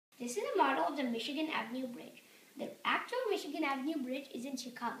This is a model of the Michigan Avenue Bridge. The actual Michigan Avenue Bridge is in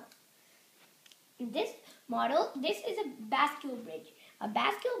Chicago. This is a Bascule bridge. A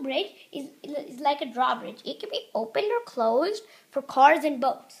Bascule bridge is like a drawbridge. It can be opened or closed for cars and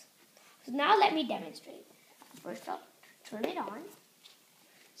boats. So now let me demonstrate. First I'll turn it on.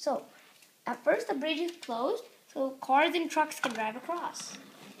 So at first the bridge is closed, so cars and trucks can drive across.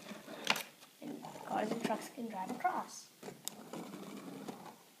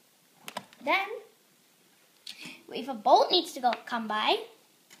 Then, if a boat needs to come by,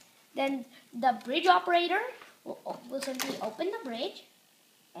 then the bridge operator will simply open the bridge,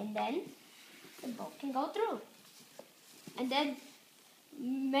 and then the boat can go through. And then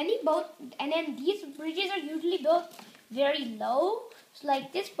these bridges are usually built very low, so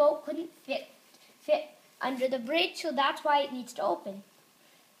like this boat couldn't fit under the bridge, so that's why it needs to open.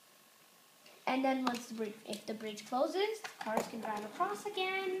 And then if the bridge closes, cars can drive across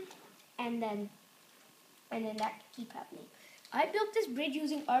again, and then that can keep happening. I built this bridge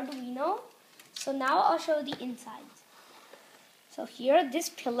using Arduino, so now I'll show the insides. So here, this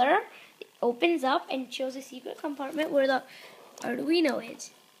pillar opens up and shows a secret compartment where the Arduino is.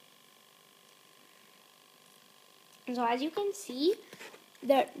 And so as you can see,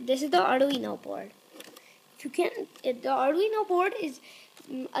 this is the Arduino board. The Arduino board is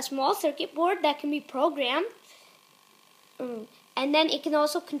a small circuit board that can be programmed, and then it can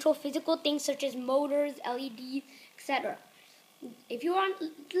also control physical things such as motors, LEDs, etc. If you want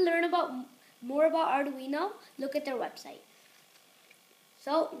to learn more about Arduino, look at their website.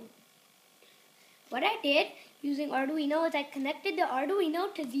 So what I did using Arduino is I connected the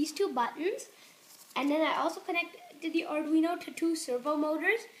Arduino to these two buttons, and then I also connected the Arduino to two servo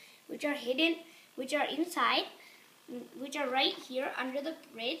motors, which are inside, which are right here under the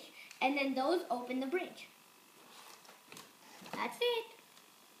bridge, and then those open the bridge. That's it.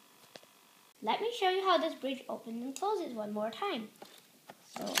 Let me show you how this bridge opens and closes one more time.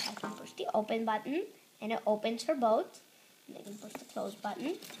 So I can push the open button, and it opens for boats. And I can push the close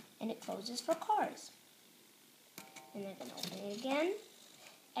button, and it closes for cars. And I can open it again.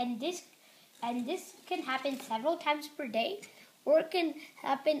 And this can happen several times per day, or it can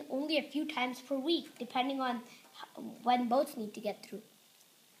happen only a few times per week, depending on when boats need to get through.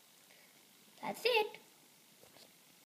 That's it.